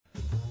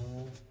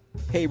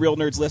Hey, Real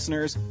Nerds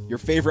listeners, your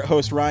favorite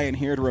host Ryan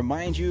here to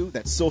remind you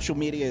that social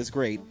media is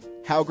great.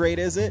 How great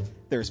is it?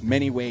 There's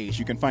many ways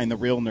you can find the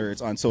Real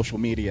Nerds on social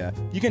media.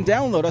 You can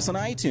download us on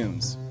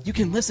iTunes. You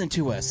can listen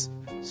to us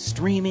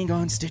streaming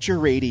on Stitcher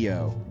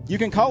Radio. You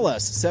can call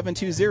us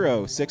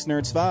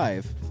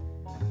 720-6nerds5.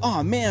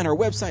 Aw man, our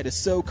website is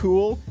so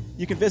cool.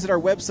 You can visit our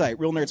website,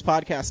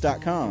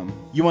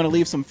 realnerdspodcast.com. You want to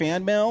leave some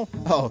fan mail?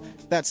 Oh,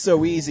 that's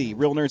so easy,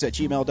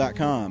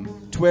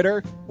 realnerds@gmail.com.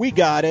 Twitter? We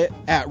got it,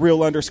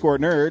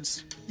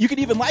 @real_nerds. You can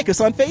even like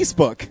us on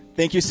Facebook.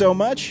 Thank you so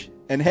much,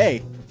 and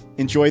hey,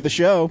 enjoy the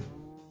show.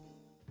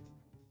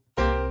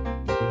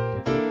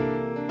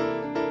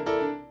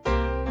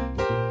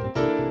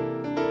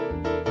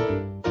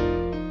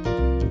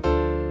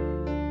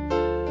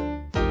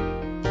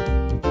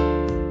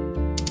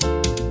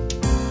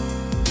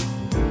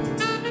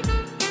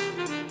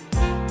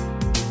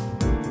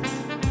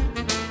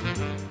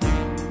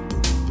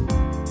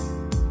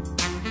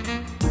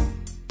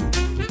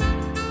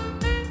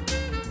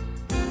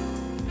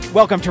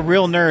 Welcome to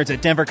Real Nerds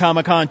at Denver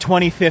Comic Con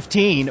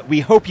 2015.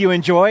 We hope you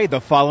enjoy the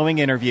following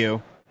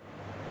interview.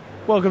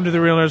 Welcome to the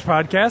Real Nerds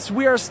Podcast.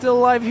 We are still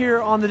live here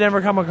on the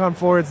Denver Comic Con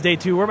floor. It's day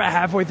 2. We're about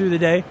halfway through the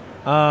day.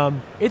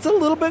 It's a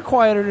little bit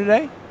quieter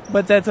today,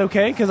 but that's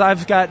okay because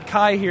I've got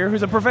Kai here,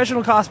 who's a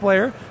professional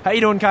cosplayer. How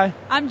you doing, Kai?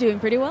 I'm doing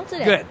pretty well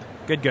today.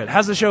 Good.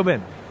 How's the show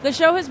been? The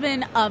show has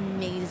been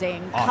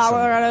amazing. Awesome.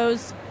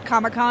 Colorado's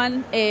Comic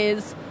Con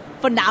is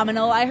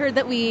phenomenal. I heard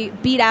that we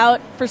beat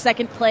out for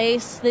second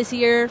place this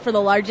year for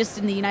the largest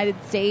in the United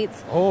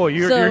States. Oh,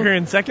 you're here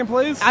in second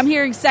place? I'm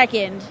hearing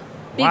second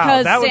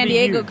because that would San be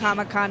Diego huge.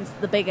 Comic Con's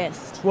the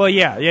biggest. Well,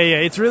 yeah.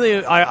 It's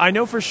really. I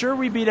know for sure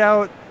we beat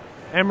out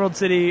Emerald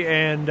City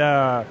and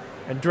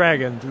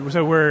Dragon,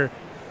 so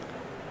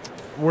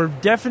we're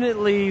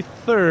definitely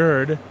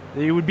third.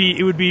 It would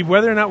be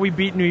whether or not we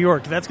beat New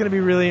York. That's going to be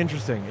really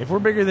interesting. If we're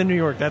bigger than New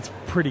York, that's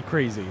pretty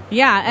crazy.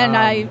 Yeah,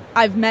 and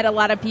I've met a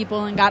lot of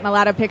people and gotten a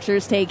lot of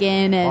pictures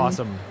taken. And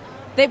awesome.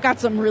 They've got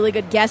some really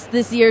good guests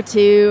this year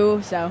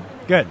too. So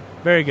good,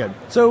 very good.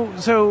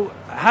 So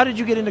how did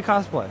you get into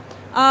cosplay?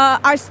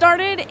 I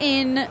started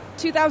in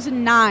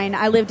 2009.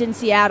 I lived in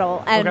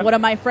Seattle, and one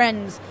of my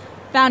friends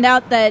found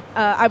out that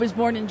I was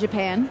born in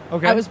Japan.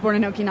 Okay. I was born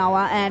in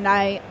Okinawa, and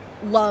I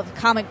love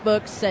comic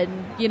books, and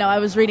I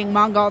was reading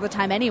manga all the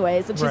time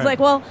anyways. And she's like,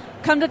 well,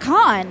 come to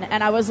con.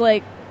 And I was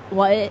like,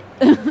 what?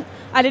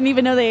 I didn't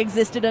even know they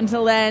existed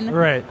until then.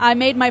 Right. I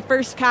made my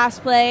first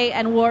cosplay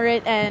and wore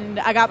it, and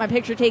I got my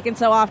picture taken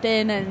so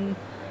often, and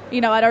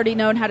I'd already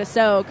known how to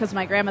sew because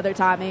my grandmother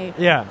taught me.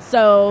 Yeah.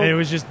 So and it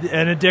was just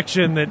an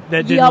addiction that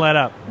didn't let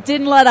up.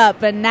 Didn't let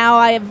up, and now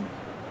I have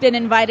been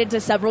invited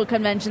to several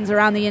conventions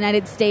around the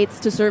United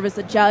States to serve as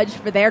a judge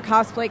for their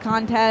cosplay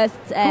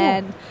contests,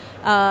 and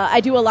I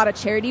do a lot of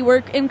charity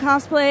work in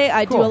cosplay.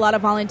 I do a lot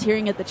of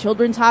volunteering at the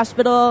Children's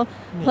Hospital,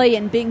 play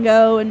in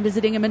bingo and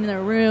visiting them in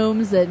their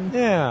rooms, and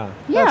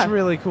that's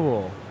really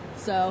cool.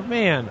 So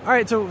man, all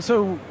right.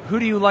 So who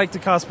do you like to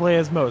cosplay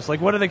as most?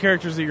 Like, what are the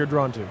characters that you're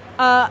drawn to?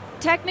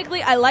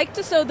 Technically, I like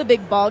to sew the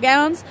big ball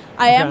gowns.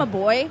 I am a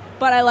boy,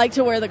 but I like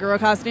to wear the girl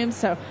costumes.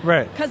 So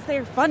because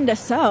they're fun to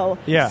sew.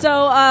 Yeah.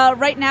 So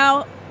right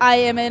now, I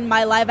am in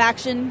my live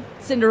action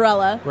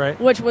Cinderella,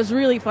 which was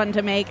really fun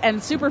to make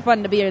and super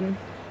fun to be in.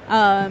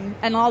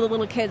 And all the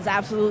little kids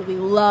absolutely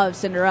love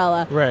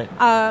Cinderella. Right.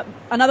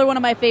 Another one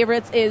of my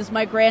favorites is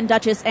my Grand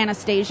Duchess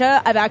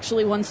Anastasia. I've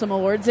actually won some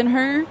awards in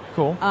her.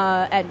 Cool.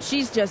 And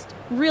she's just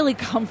really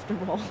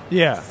comfortable.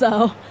 Yeah.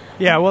 So.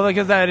 Yeah, well,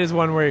 because that is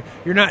one where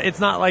you're not. It's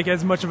not like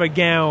as much of a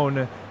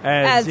gown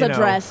as a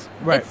dress.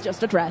 Right. It's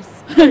just a dress.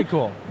 Very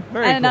cool.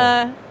 Very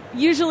cool.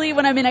 Usually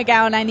when I'm in a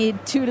gown, I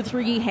need 2 to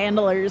 3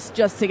 handlers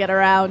just to get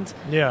around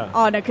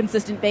on a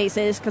consistent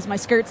basis because my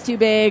skirt's too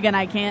big and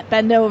I can't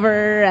bend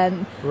over,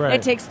 and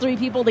it takes 3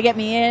 people to get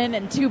me in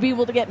and 2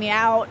 people to get me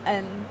out,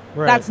 and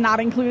that's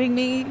not including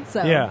me.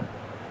 So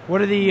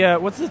what are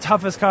what's the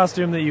toughest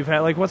costume that you've had?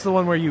 Like, what's the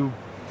one where you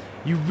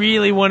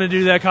really want to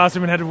do that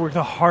costume and had to work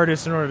the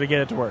hardest in order to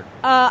get it to work?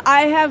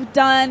 I have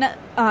done,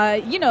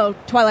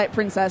 Twilight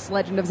Princess,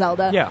 Legend of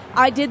Zelda. Yeah.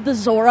 I did the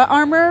Zora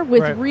armor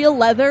with real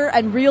leather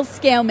and real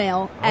scale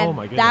mail, and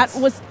my goodness.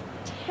 that was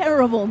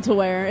terrible to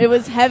wear. It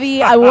was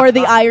heavy. I wore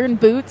the iron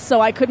boots, so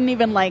I couldn't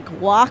even,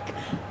 walk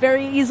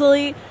very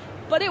easily.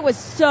 But it was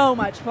so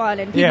much fun,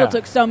 and people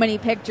took so many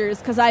pictures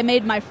because I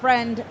made my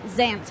friend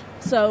Zant.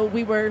 So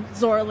we were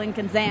Zora, Link,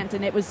 and Zant,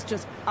 and it was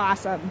just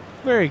awesome.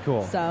 Very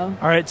cool. So,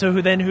 all right. So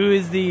who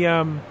is the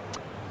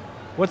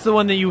what's the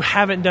one that you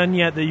haven't done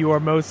yet that you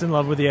are most in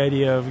love with the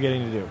idea of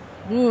getting to do?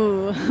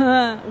 Ooh,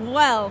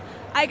 well,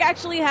 I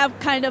actually have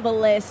kind of a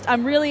list.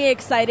 I'm really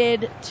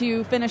excited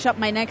to finish up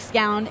my next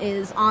gown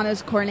is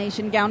Anna's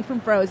coronation gown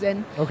from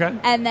Frozen. Okay.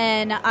 And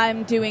then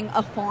I'm doing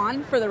a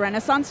fawn for the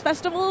Renaissance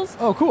festivals.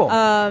 Oh, cool.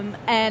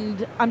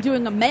 And I'm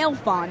doing a male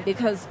fawn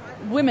because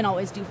women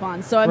always do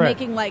fawns. So I'm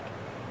making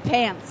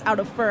pants out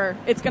of fur.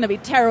 It's going to be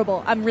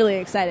terrible. I'm really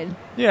excited.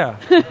 Yeah.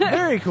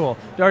 Very cool.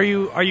 Are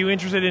you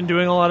interested in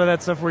doing a lot of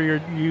that stuff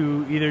where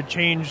you either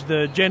change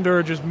the gender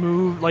or just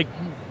move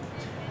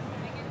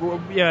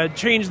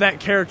change that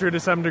character to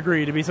some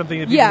degree to be something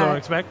that people don't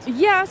expect?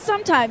 Yeah,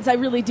 sometimes I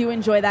really do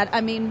enjoy that.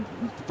 I mean,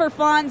 for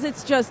fawns,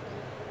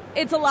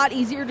 it's a lot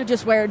easier to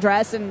just wear a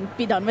dress and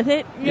be done with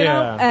it, you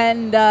know?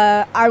 And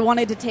I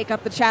wanted to take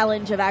up the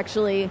challenge of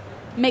actually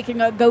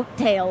making a goat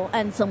tail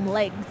and some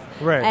legs.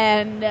 Right.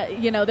 And,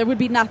 there would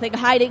be nothing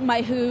hiding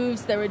my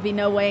hooves. There would be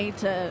no way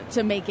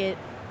to make it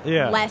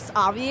less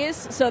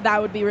obvious. So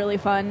that would be really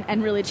fun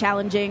and really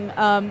challenging.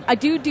 I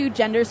do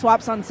gender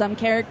swaps on some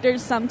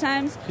characters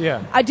sometimes.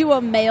 Yeah. I do a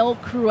male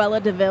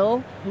Cruella de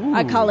Vil. Ooh.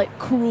 I call it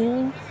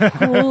Cruel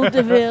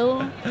de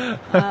Vil.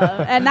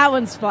 And that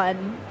one's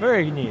fun.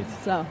 Very neat.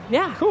 So,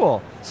 yeah.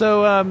 Cool.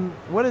 So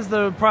what does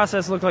the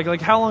process look like?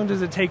 Like, how long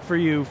does it take for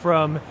you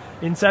from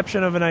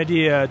inception of an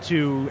idea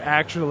to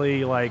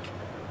actually, like,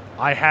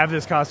 I have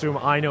this costume,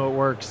 I know it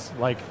works.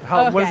 Like,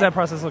 what does that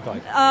process look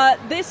like?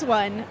 This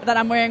one that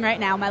I'm wearing right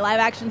now, my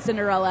live-action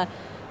Cinderella,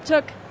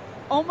 took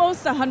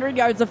almost 100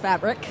 yards of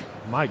fabric.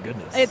 My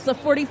goodness. It's a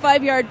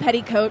 45-yard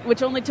petticoat,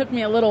 which only took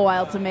me a little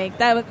while to make.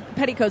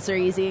 Petticoats are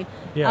easy.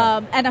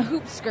 Yeah. And a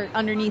hoop skirt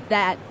underneath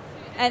that.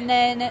 And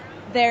then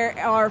there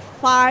are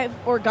 5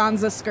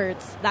 organza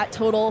skirts that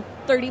total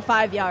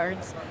 35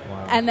 yards.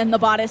 Wow. And then the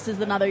bodice is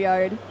another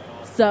yard.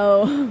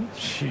 So...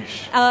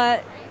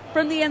 Sheesh.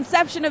 From the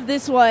inception of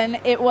this one,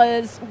 it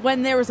was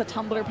when there was a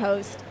Tumblr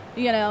post.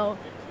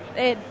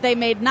 They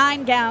made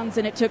 9 gowns,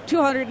 and it took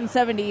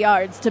 270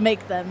 yards to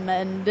make them,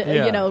 and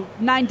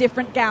 9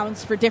 different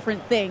gowns for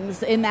different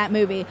things in that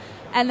movie.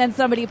 And then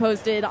somebody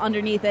posted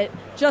underneath it,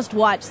 "Just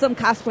watch, some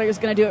cosplayer's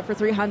going to do it for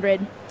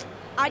 $300."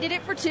 I did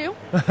it for $2.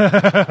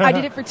 I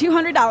did it for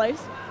 $200.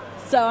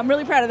 So I'm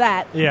really proud of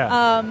that.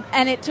 Yeah.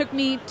 And it took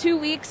me 2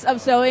 weeks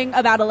of sewing,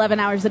 about 11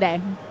 hours a day.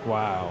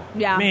 Wow.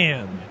 Yeah.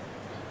 Man.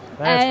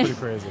 That's pretty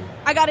crazy.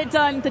 I got it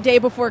done the day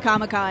before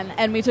Comic-Con,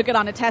 and we took it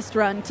on a test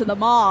run to the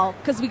mall,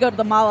 because we go to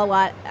the mall a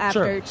lot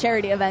after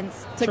charity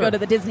events to go to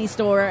the Disney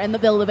store and the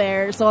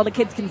Build-A-Bear so all the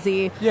kids can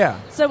see. Yeah.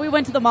 So we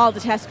went to the mall to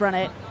test run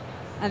it,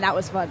 and that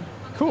was fun.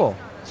 Cool.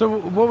 So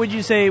what would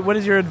you say, what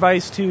is your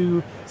advice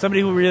to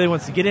somebody who really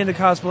wants to get into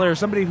cosplay, or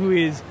somebody who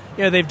is,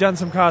 they've done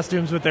some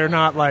costumes, but they're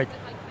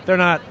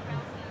not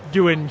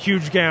doing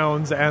huge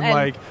gowns and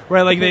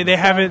they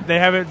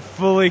haven't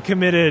fully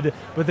committed,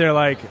 but they're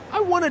like, I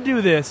want to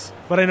do this,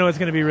 but I know it's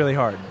going to be really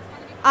hard.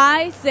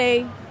 I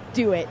say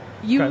do it.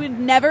 You would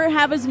never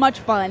have as much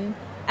fun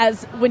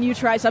as when you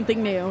try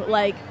something new.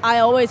 Like, I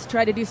always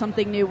try to do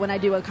something new when I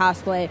do a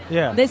cosplay.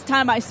 Yeah. This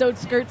time I sewed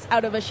skirts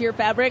out of a sheer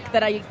fabric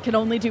that I can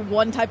only do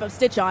one type of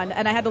stitch on,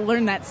 and I had to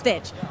learn that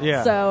stitch.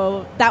 Yeah.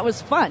 So that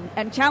was fun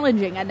and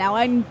challenging, and now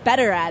I'm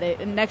better at it,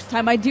 and next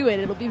time I do it,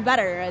 it'll be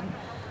better. And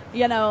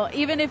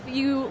even if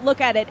you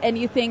look at it and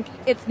you think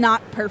it's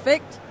not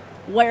perfect,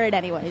 wear it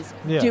anyways.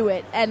 Yeah. Do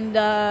it. And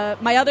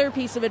my other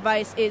piece of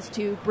advice is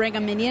to bring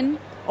a minion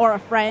or a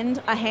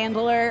friend, a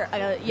handler,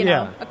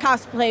 a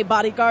cosplay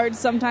bodyguard,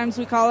 sometimes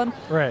we call them,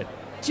 right,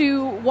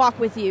 to walk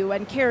with you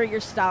and carry your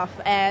stuff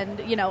and,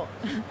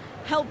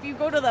 help you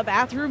go to the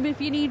bathroom if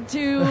you need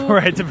to.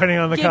 Right, depending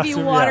on the give costume. Give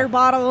you water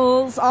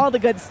bottles, all the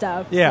good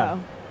stuff. Yeah.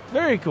 So.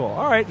 Very cool.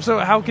 All right. So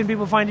how can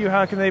people find you?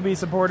 How can they be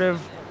supportive?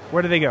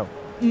 Where do they go?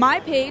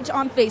 My page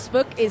on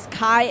Facebook is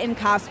Kai in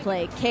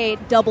Cosplay,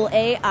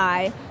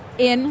 Kaai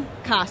in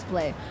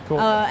Cosplay. Cool.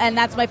 And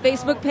that's my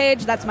Facebook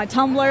page, that's my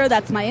Tumblr,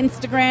 that's my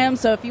Instagram.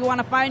 So if you want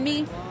to find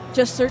me,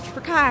 just search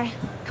for Kai.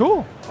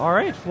 Cool. All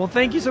right. Well,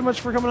 thank you so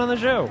much for coming on the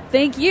show.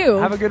 Thank you.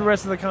 Have a good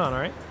rest of the con, all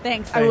right?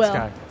 Thanks, I will.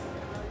 Kai.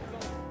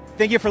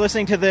 Thank you for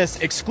listening to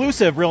this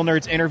exclusive Real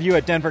Nerds interview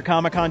at Denver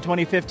Comic-Con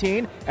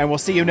 2015, and we'll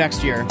see you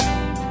next year.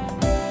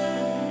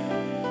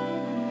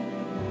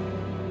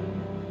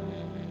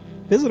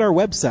 Visit our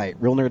website,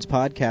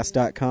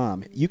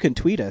 realnerdspodcast.com. You can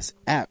tweet us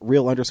at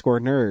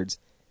real_nerds.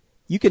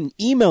 You can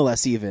email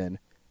us even,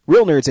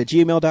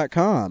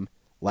 realnerds@gmail.com.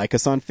 Like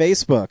us on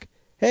Facebook.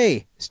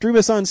 Hey, stream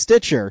us on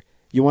Stitcher.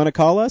 You want to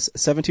call us?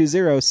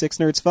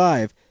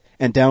 720-6nerds5.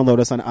 And download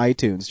us on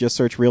iTunes. Just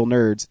search Real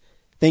Nerds.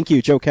 Thank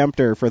you, Joe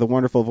Kempter, for the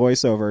wonderful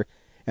voiceover.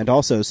 And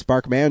also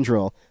Spark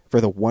Mandrill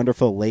for the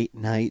wonderful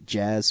late-night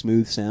jazz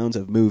smooth sounds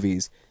of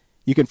movies.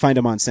 You can find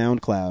him on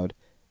SoundCloud.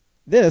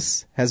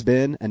 This has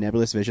been a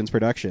Nebulous Visions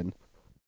production.